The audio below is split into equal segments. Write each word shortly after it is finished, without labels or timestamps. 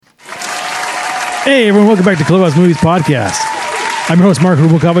Hey everyone, welcome back to Clubhouse Movies Podcast. I'm your host Mark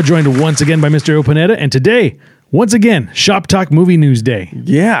Rubalcava, joined once again by Mr. Opanetta, and today, once again, Shop Talk Movie News Day.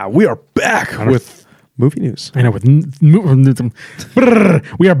 Yeah, we are back with movie news. I know,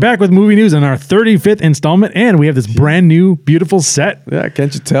 we are back with movie news on our 35th installment, and we have this brand new, beautiful set. Yeah,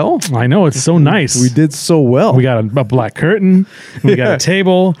 can't you tell? I know, it's so nice. We did so well. We got a black curtain, we got a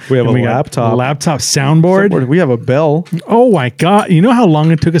table, We have and a laptop. got a laptop soundboard. We have a bell. Oh my God, you know how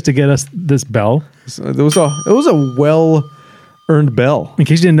long it took us to get us this bell? It was a well-earned bell. In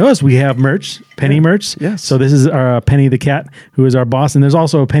case you didn't notice, we have merch, Penny merch. Yes. So this is our Penny the cat, who is our boss, and there's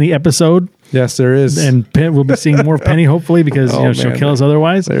also a Penny episode. Yes, there is. And we'll be seeing more of Penny, hopefully, because she'll man. kill us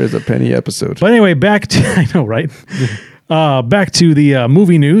otherwise. There is a Penny episode. But anyway, back to I know, right? Back to the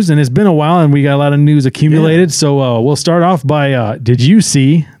movie news, and it's been a while, and we got a lot of news accumulated. Yeah. So we'll start off by: did you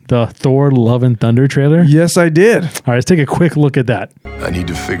see the Thor: Love and Thunder trailer? Yes, I did. All right, let's take a quick look at that. I need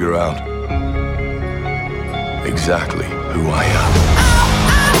to figure out exactly who I am.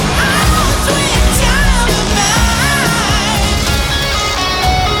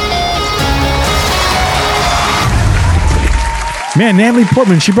 Man, Natalie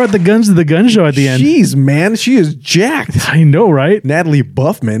Portman, she brought the guns to the gun show at the end. Jeez, man, she is jacked. I know, right? Natalie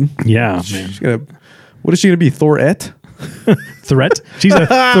Buffman. Yeah, man. She's gonna. What is she gonna be? Thorette? Threat. She's a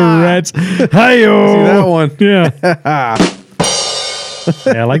threat. Hi-yo. See that one? Yeah.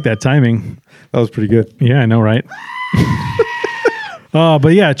 Yeah, I like that timing. That was pretty good. Yeah, I know, right? But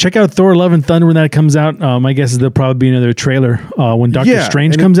yeah, check out Thor: Love and Thunder when that comes out. My guess is there'll probably be another trailer when Doctor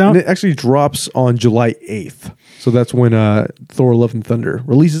Strange and comes out. And it actually drops on July 8th. So that's when Thor: Love and Thunder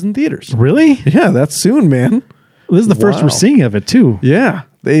releases in theaters. Really? Yeah, that's soon, man. This is the first Wow. we're seeing of it too. Yeah,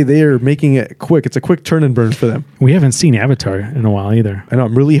 they are making it quick. It's a quick turn and burn for them. We haven't seen Avatar in a while either. I know.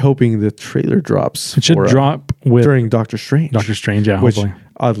 I'm really hoping the trailer drops. It should for, drop with during Doctor Strange. Doctor Strange, yeah, which, hopefully.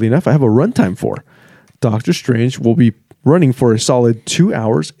 oddly enough, I have a runtime for. Doctor Strange will be running for a solid 2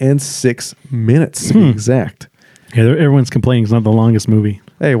 hours and 6 minutes to be exact. Yeah, everyone's complaining it's not the longest movie.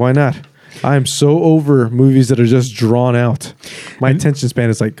 Hey, why not? I am so over movies that are just drawn out. My attention span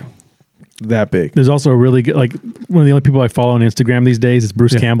is like that big. There's also a really good, like one of the only people I follow on Instagram these days is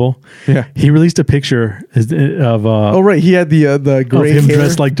Bruce Campbell. Yeah. He released a picture of Oh, right. He had the of gray him hair.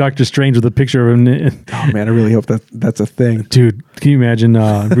 dressed like Doctor Strange with a picture of him. Oh, man, I really hope that's a thing. Dude, can you imagine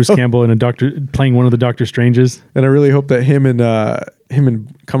Bruce Campbell and playing one of the Doctor Stranges? And I really hope that him and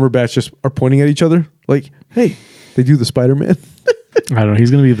Cumberbatch just are pointing at each other like, hey, they do the Spider-Man. I don't know.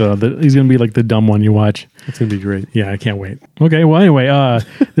 He's gonna be he's gonna be like the dumb one you watch. It's going to be great. Yeah, I can't wait. Okay, well anyway,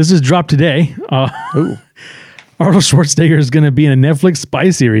 this is dropped today. Ooh. Arnold Schwarzenegger is gonna be in a Netflix spy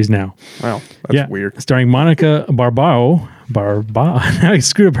series now. Wow. That's weird. Starring Monica Barbaro. I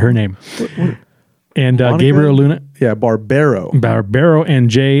screwed up her name. And Monica? Gabriel Luna. Yeah, Barbaro and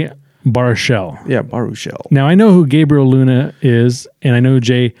Jay Baruchel. Yeah, Baruchel. Now I know who Gabriel Luna is, and I know who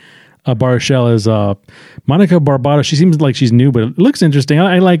Jay Baruchel is. Monica Barbaro. She seems like she's new, but it looks interesting.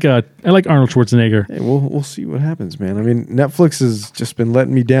 I like Arnold Schwarzenegger. Hey, we'll see what happens, man. I mean, Netflix has just been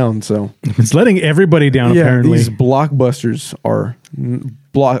letting me down, so It's letting everybody down. yeah, Apparently, these blockbusters are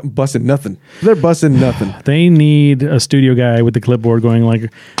busting nothing. They're busting nothing. they need a studio guy with the clipboard going,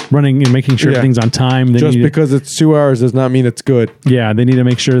 like running and making sure Yeah. everything's on time. They Just need because it's 2 hours does not mean it's good. yeah, they need to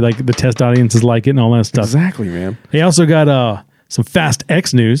make sure like the test audiences like it and all that stuff. Exactly, man. They also got some Fast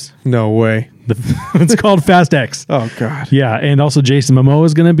X news. No way. It's called Fast X. Oh God. Yeah, and also Jason Momoa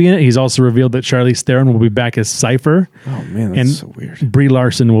is going to be in it. He's also revealed that Charlize Theron will be back as Cypher. Oh man, that's And so weird. Brie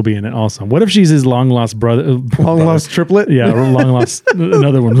Larson will be in it also. What if she's his long lost brother? Long lost triplet. Yeah, long lost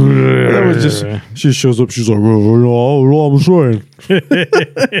another one. That was just. She shows up. She's like, I'm saying.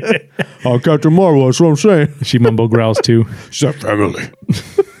 Captain Marvel. That's what I'm saying. She mumble growls too. She's like, family.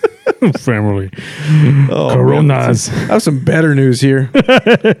 Family. Oh, Coronas. man. I have some better news here.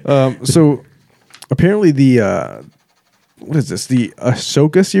 So apparently the what is this? The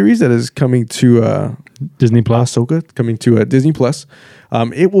Ahsoka series that is coming to Disney Plus. Ahsoka coming to Disney Plus.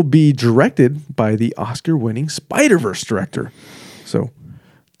 It will be directed by the Oscar-winning Spider-Verse director. So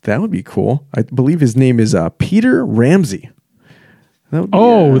that would be cool. I believe his name is Peter Ramsey. That would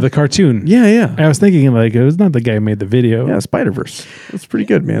be, The cartoon. yeah. I was thinking like it was not the guy who made the video. Yeah, Spider-Verse. That's pretty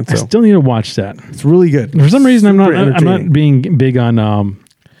good, man. I So still need to watch that. it's really good. For some reason, I'm Super not entertaining. being big on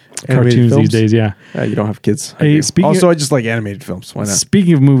cartoons films? these days. Yeah. You don't have kids. I Hey, do. speaking Also, of- I just like animated films. Why not?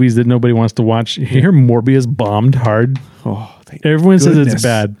 Speaking of movies that nobody wants to watch, here Morbius bombed hard. Oh, thank Everyone says it's goodness.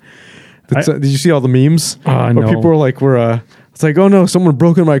 bad. Did you see all the memes? No. Where people were like, it's like, oh no, someone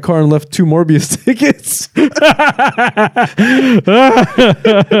broke into my car and left 2 Morbius tickets.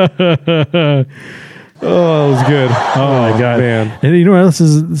 Oh, that was good. Oh, my God. man. And you know what else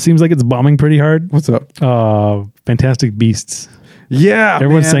seems like it's bombing pretty hard? What's up? Fantastic Beasts. Yeah,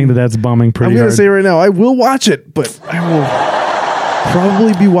 Everyone's man. saying that's bombing pretty I'm going hard. to say right now, I will watch it, but I will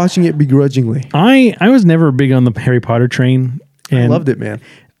probably be watching it begrudgingly. I was never big on the Harry Potter train. And I loved it, man.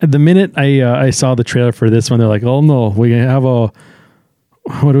 The minute I saw the trailer for this one, they're like, "Oh no, we have a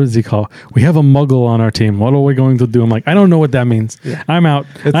what does he call? We have a Muggle on our team. What are we going to do?" I'm like, I don't know what that means. Yeah. I'm out.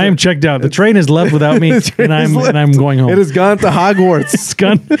 I am checked out. The train has left without me, and I'm going home. It has gone to Hogwarts. It's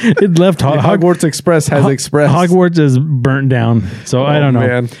gone. It left. Hogwarts Express has expressed. Hogwarts is burnt down. So I don't know.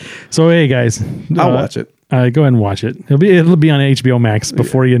 Man. So hey guys, I'll watch it. Go ahead and watch it. It'll be on HBO Max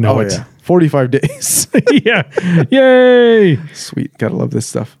before you know it. Yeah. 45 days. Yeah. Yay. Sweet. Gotta love this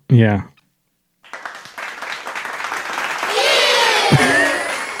stuff. Yeah.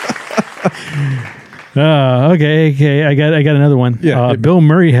 Okay. I got another one. Yeah, hit me. Bill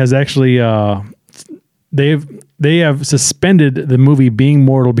Murray has actually they have suspended the movie Being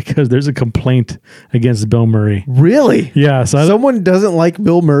Mortal because there's a complaint against Bill Murray. Really? Yeah. So Someone doesn't like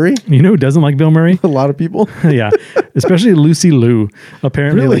Bill Murray? you know who doesn't like Bill Murray? A lot of people. Yeah, especially Lucy Liu.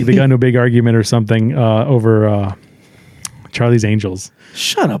 Apparently, Really? like they got into a big argument or something over Charlie's Angels.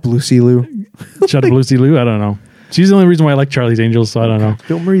 Shut up, Lucy Liu. Shut up, Lucy Liu. I don't know. She's the only reason why I like Charlie's Angels, so I don't know.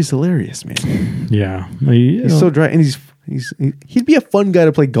 Bill Murray's hilarious, man. Yeah, He's so dry, and he'd be a fun guy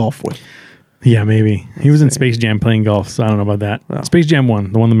to play golf with. yeah, maybe he was in Space Jam playing golf, so I don't know about that. Wow. Space Jam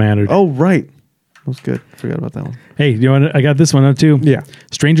 1, the one that mattered. Oh, right. That was good. Forgot about that one. Hey, you know what? I got this one up too. Yeah.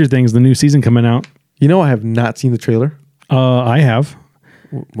 Stranger Things, the new season coming out. You know, I have not seen the trailer. I have.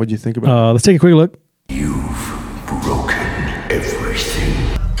 What'd you think about it? Let's take a quick look. You've broken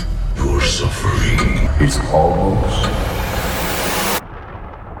everything. Your suffering is almost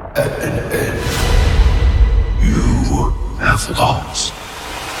at an end. You have lost.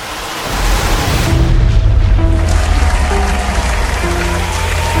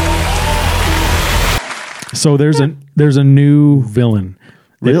 So there's a new villain.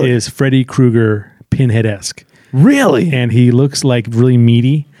 That Really? is Freddy Krueger Pinhead-esque. Really? And he looks like really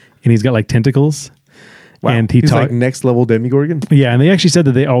meaty, and he's got like tentacles. Wow. And he He's talk, like next level Demogorgon. yeah, and they actually said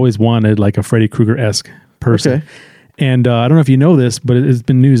that they always wanted like a Freddy Krueger-esque person. Okay. And I don't know if you know this, but it's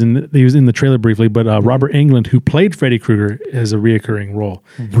been news, and he was in the trailer briefly. But Robert Englund, who played Freddy Krueger, has a reoccurring role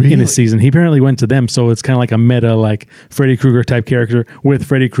in this season. He apparently went to them, so it's kind of like a meta, like Freddy Krueger type character with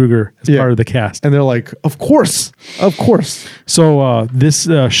Freddy Krueger as part of the cast. And they're like, of course. So this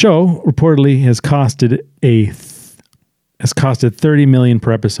show reportedly has costed $30 million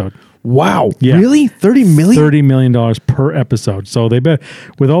per episode. Wow. Yeah. Really? 30 million? $30 million per episode. So they bet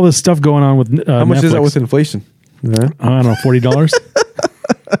with all this stuff going on with How much Netflix, is that with inflation? Yeah. I don't know, $40.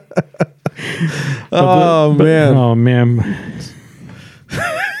 Oh, man. Oh man,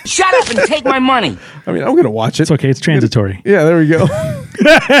 Shut up and take my money. I mean, I'm going to watch it. it's okay. It's transitory. Yeah, there we go.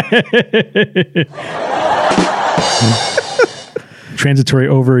 Transitory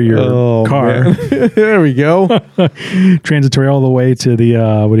over your car. man. There we go. Transitory all the way to the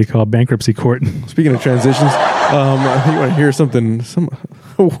what do you call it, bankruptcy court. Speaking of transitions, I think you want to hear something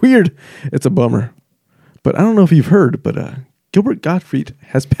weird. It's a bummer. But I don't know if you've heard, but Gilbert Gottfried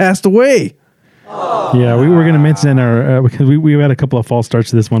has passed away. Yeah, we were going to mention our because we had a couple of false starts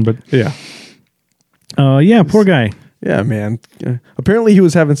to this one, but Yeah. yeah, poor guy. Yeah, man. Apparently he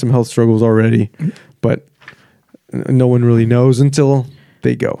was having some health struggles already, but no one really knows until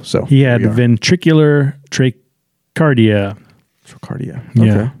they go. So He had here we are. ventricular tachycardia. Trocardia. Yeah,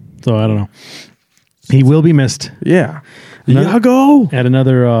 Okay. so I don't know. He will be missed. Yeah. No. Yago. Add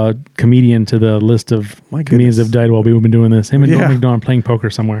another comedian to the list of My comedians that goodness. have died while we've been doing this. Him and Yeah. Norm MacDonald playing poker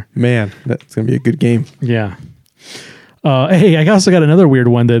somewhere. Man, that's going to be a good game. Yeah. Hey, I also got another weird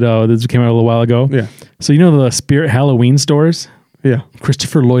one that this came out a little while ago. Yeah. So you know the Spirit Halloween stores? Yeah.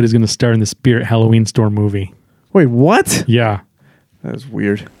 Christopher Lloyd is going to star in the Spirit Halloween store movie. Wait, what? Yeah. That is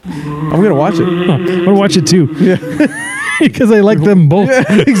weird. I'm going to watch it. I'm going to watch it too. Yeah. Because I like them both. Yeah,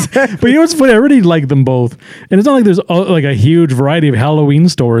 exactly. But you know what's funny? I already like them both. And it's not like there's like a huge variety of Halloween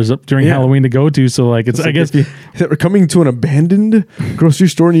stores during Yeah. Halloween to go to. So like it's, I guess, We're coming to an abandoned grocery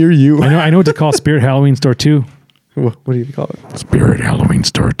store near you. I know what to call Spirit Halloween Store 2. What do you call it? Spirit Halloween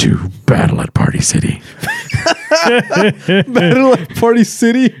Store 2, Battle at Party City. Battle at Party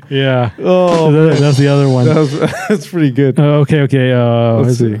City. Yeah. Oh, That's the other one. that's pretty good. Okay.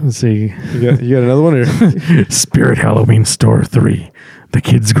 Let's see. Let's see. You got another one here? Spirit Halloween Store 3, The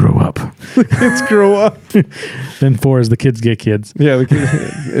Kids Grow Up. Kids grow up. Then 4 is The Kids Get Kids. Yeah,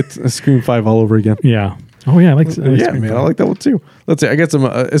 it's a Scream 5 all over again. Yeah. Oh, yeah. I like Yeah, man, I like that one too. Let's see. I got some.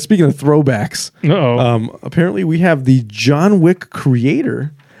 Speaking of throwbacks, Uh-oh. apparently we have the John Wick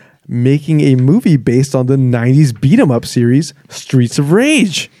creator making a movie based on the 90s beat-em-up series Streets of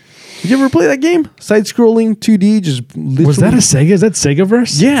Rage. Did you ever play that game? Side-scrolling, 2D, just literally. Was that a Sega? Is that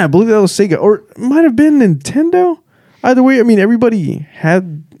Segaverse? Yeah, I believe that was Sega. Or it might have been Nintendo. Either way, I mean, everybody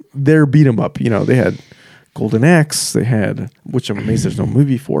had their beat-em-up. You know, they had Golden Axe. They had, which I'm amazed there's no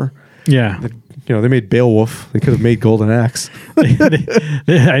movie for. Yeah. You know, they made Beowulf. They could have made Golden Axe.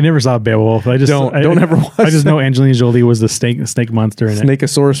 I never saw Beowulf. I just Don't ever watch I just that. know Angelina Jolie was the snake monster in it.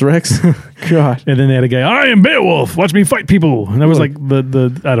 Snakeosaurus Rex. God. And then they had a guy, I am Beowulf. Watch me fight people. And that was like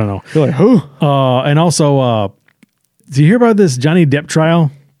the I don't know. You're like, who? And also, did you hear about this Johnny Depp trial?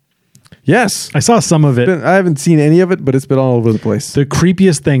 Yes. I saw some of it. I haven't seen any of it, but it's been all over the place. The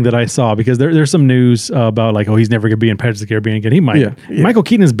creepiest thing that I saw, because there's some news about like, oh, he's never going to be in Pirates of the Caribbean again. He might. Yeah. Michael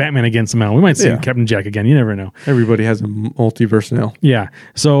Keaton is Batman again somehow. We might see Yeah. Captain Jack again. You never know. Everybody has a multiverse now. Yeah.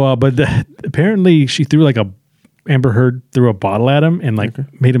 So, but apparently she threw like Amber Heard threw a bottle at him and like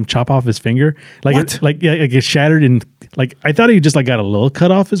made him chop off his finger. Like, What? like it shattered and like, I thought he just like got a little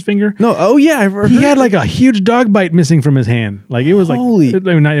cut off his finger. No, oh yeah, I've heard. He had like a huge dog bite missing from his hand. Like it was Holy. like,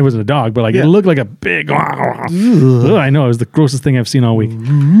 I mean, it wasn't a dog, but like Yeah. it looked like a big. Ugh, I know it was the grossest thing I've seen all week.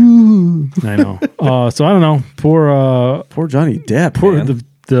 I know. So I don't know. Poor Johnny Depp. Poor man.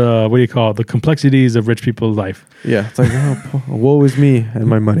 the what do you call it? The complexities of rich people's life. Yeah, it's like, oh, woe is me and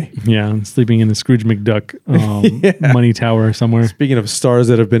my money. Yeah, and sleeping in the Scrooge McDuck money tower somewhere. Speaking of stars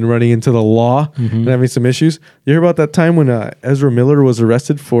that have been running into the law and having some issues, you hear about that time when Ezra Miller was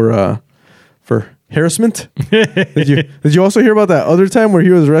arrested for harassment? Did you also hear about that other time where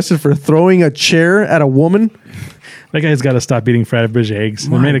he was arrested for throwing a chair at a woman? That guy's got to stop eating Fabergé eggs.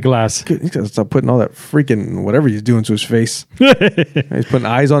 They're made of glass. He's got to stop putting all that freaking whatever he's doing to his face. He's putting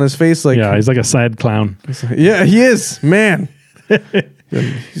eyes on his face. Like, Yeah, he's like a sad clown. yeah, he is, man.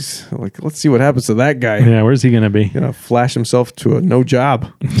 He's like, let's see what happens to that guy. Yeah, where's he gonna be? Gonna flash himself to a no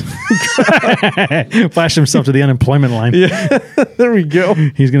job. Flash himself to the unemployment line. Yeah, there we go.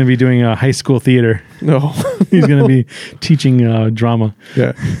 He's gonna be doing high school theater. No, He's gonna be teaching drama.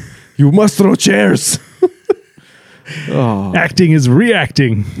 yeah, you must throw chairs. Acting is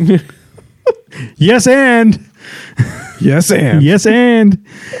reacting. Yes, and Yes, and yes, and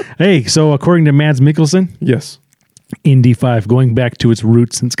hey. So according to Mads Mikkelsen, yes. Indy 5 going back to its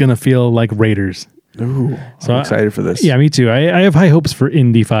roots. It's gonna feel like Raiders. Ooh, So I'm excited for this. Yeah, me too. I have high hopes for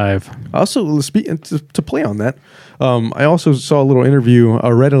Indy 5. Also, to play on that, I also saw a little interview,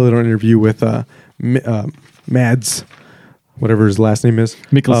 read a little interview with Mads, whatever his last name is.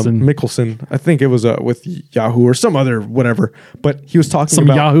 Mikkelsen. Mikkelsen. I think it was with Yahoo or some other whatever. But he was talking Some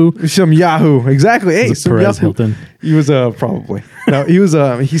about Yahoo? Some Yahoo. Exactly. Hey, Was it some Perez Yahoo. Hilton? He was probably. No, he was.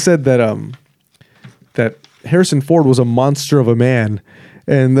 He said that that Harrison Ford was a monster of a man.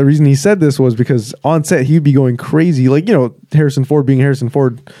 And the reason he said this was because on set he'd be going crazy, like, you know, Harrison Ford being Harrison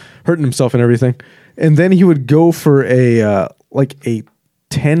Ford, hurting himself and everything. And then he would go for a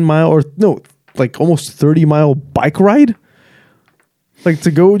 10-mile or no, like almost 30-mile bike ride, like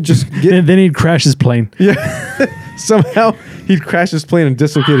to go just get. And then he'd crash his plane. Yeah, somehow he'd crash his plane and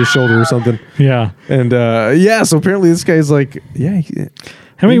dislocate his shoulder or something. Yeah. And yeah, so apparently this guy's like, yeah,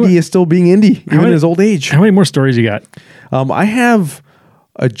 How many- Indy is still being Indy even many- in his old age. How many more stories you got? I have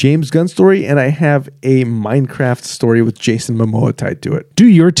a James Gunn story and I have a Minecraft story with Jason Momoa tied to it. Do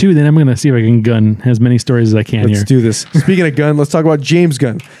your two, then I'm going to see if I can gun as many stories as I can Let's here. do this. Speaking of Gunn, let's talk about James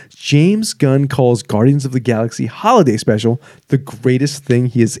Gunn. James Gunn calls Guardians of the Galaxy Holiday Special the greatest thing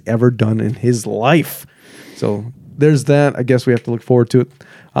he has ever done in his life. So there's that. I guess we have to look forward to it.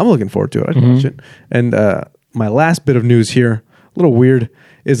 I'm looking forward to it. I can watch it. And my last bit of news here, a little weird,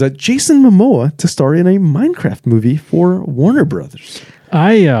 is that Jason Momoa to star in a Minecraft movie for Warner Brothers.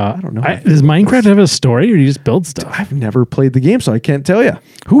 I don't know. Does Minecraft have a story or do you just build stuff? I've never played the game, so I can't tell you.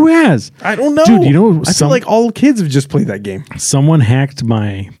 Who has? I don't know. Dude, you know, I feel like all kids have just played that game. Someone hacked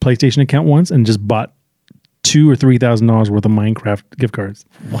my PlayStation account once and just bought $2,000 or $3,000 worth of Minecraft gift cards.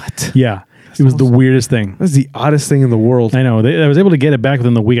 What? Yeah. It was the weirdest thing. That's the oddest thing in the world. I know. I was able to get it back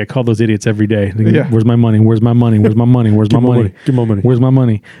within the week. I called those idiots every day. Like, Yeah. Where's my money? Where's my money? Where's my money? Where's my Give my money? money. Give my money. Where's my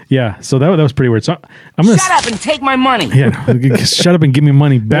money? Yeah. So that was pretty weird. So I'm gonna Shut up and take my money. Yeah, shut up and give me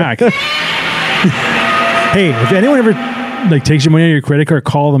money back. Hey, if anyone ever takes your money out of your credit card,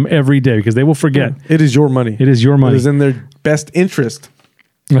 call them every day because they will forget. It is your money. It is your money. It is in their best interest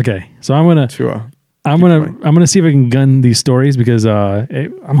Okay, so I'm gonna see if I can gun these stories because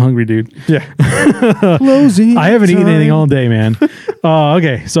I'm hungry, dude. Yeah. Closing. I haven't eaten anything all day, man.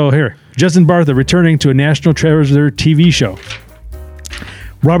 Okay, so here, Justin Bartha returning to a National Treasure TV show.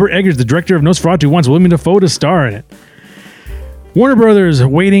 Robert Eggers, the director of Nosferatu, wants Willem Dafoe to star in it. Warner Brothers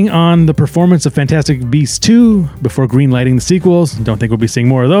waiting on the performance of Fantastic Beasts 2 before greenlighting the sequels. Don't think we'll be seeing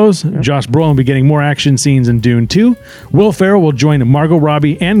more of those. Josh Brolin will be getting more action scenes in Dune 2. Will Ferrell will join Margot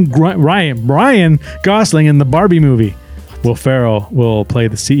Robbie and Ryan Gosling in the Barbie movie. Will Ferrell will play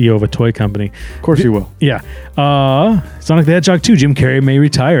the CEO of a toy company. Of course he will. Yeah. Sonic the Hedgehog 2. Jim Carrey may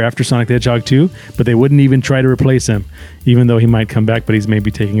retire after Sonic the Hedgehog 2, but they wouldn't even try to replace him, even though he might come back, but he's maybe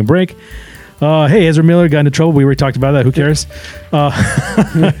taking a break. Hey, Ezra Miller got into trouble. We already talked about that. Who cares?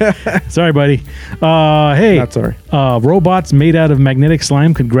 Sorry, buddy. Hey, Not sorry. robots made out of magnetic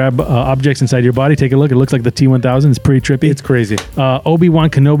slime could grab objects inside your body. Take a look. It looks like the T-1000. It's pretty trippy. It's crazy. Obi-Wan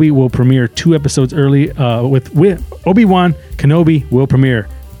Kenobi will premiere 2 episodes early. With Obi-Wan Kenobi will premiere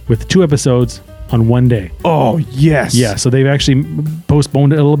with 2 episodes on one day. Oh, yes. Yeah, so they've actually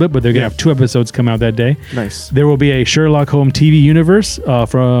postponed it a little bit, but they're going to have 2 episodes come out that day. Nice. There will be a Sherlock Holmes TV universe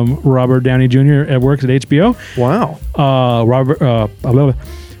from Robert Downey Jr. at works at HBO. Wow.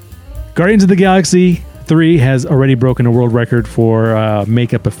 Guardians of the Galaxy 3 has already broken a world record for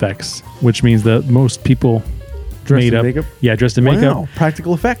makeup effects, which means that most people Dressed made in up. makeup? Yeah, dressed in Wow. makeup.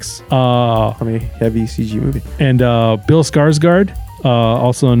 Practical effects. On a heavy CG movie. And Bill Skarsgård,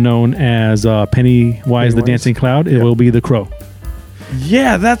 also known as Pennywise the Dancing Cloud, it will be the Crow.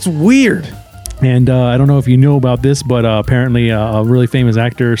 Yeah, that's weird. And I don't know if you know about this, but apparently a really famous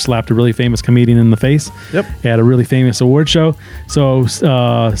actor slapped a really famous comedian in the face. Yep. At a really famous award show. So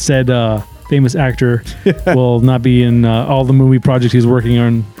said famous actor will not be in all the movie projects he's working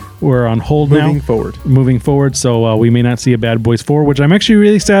on. We're on hold now. Moving forward. So we may not see a Bad Boys 4, which I'm actually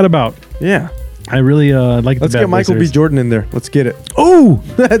really sad about. Yeah. I really like the Let's Bad get Boys Michael B. series. Jordan in there. Let's get it. Oh!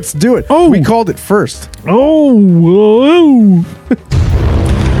 Let's do it. Oh! We called it first. Oh!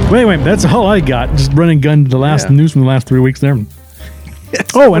 Wait, that's all I got. Just running gun to the last news from the last 3 weeks there.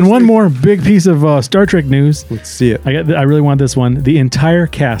 Oh, and one more big piece of Star Trek news. Let's see it. I really want this one. The entire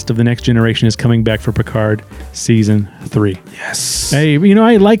cast of The Next Generation is coming back for Picard Season 3. Yes. Hey,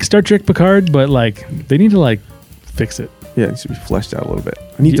 I like Star Trek Picard, but they need to fix it. Yeah, it needs to be fleshed out a little bit.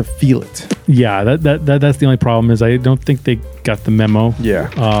 I need to feel it. Yeah, that's the only problem is I don't think they got the memo.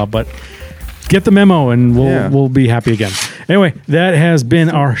 Yeah. But get the memo and we'll be happy again. Anyway, that has been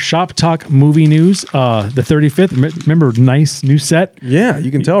our Shop Talk movie news. The 35th. Remember, nice new set. Yeah,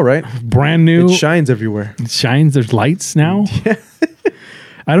 you can tell, right? Brand new. It shines everywhere. It shines. There's lights now. Yeah.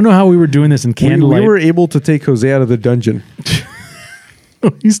 I don't know how we were doing this in candlelight. We were able to take Jose out of the dungeon.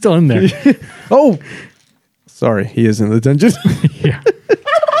 He's still in there. Oh, sorry. He is in the dungeon. Yeah.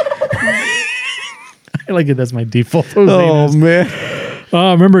 I like it. That's my default. Oh, man.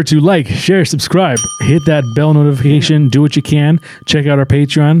 Remember to like, share, subscribe, hit that bell notification, do what you can. Check out our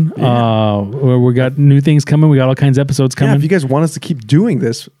Patreon. Where we got new things coming. We got all kinds of episodes coming. Yeah, if you guys want us to keep doing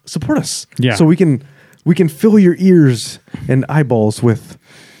this, support us. Yeah. So we can fill your ears and eyeballs with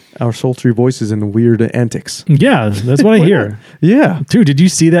our sultry voices and weird antics. Yeah, that's what I hear. Yeah. Dude, did you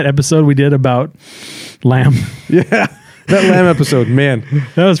see that episode we did about lamb? Yeah. That lamb episode, man.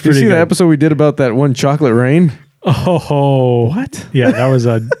 That was Did you pretty see good. that episode we did about that one chocolate rain? Oh, What? Yeah, that was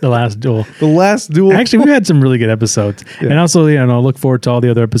the last duel. The last duel. Actually, we had some really good episodes. Yeah. And also, look forward to all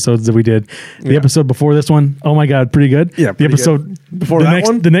the other episodes that we did. The episode before this one, oh my God, pretty good. Yeah, The pretty episode good. Before that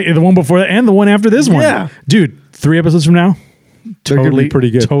one? The one before that, and the one after this one. Yeah. Dude, 3 episodes from now, They're gonna be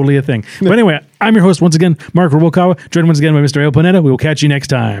pretty good. Totally a thing. But anyway, I'm your host once again, Mark Rubalcaba, joined once again by Mr. Ale Panetta. We will catch you next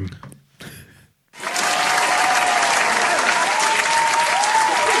time.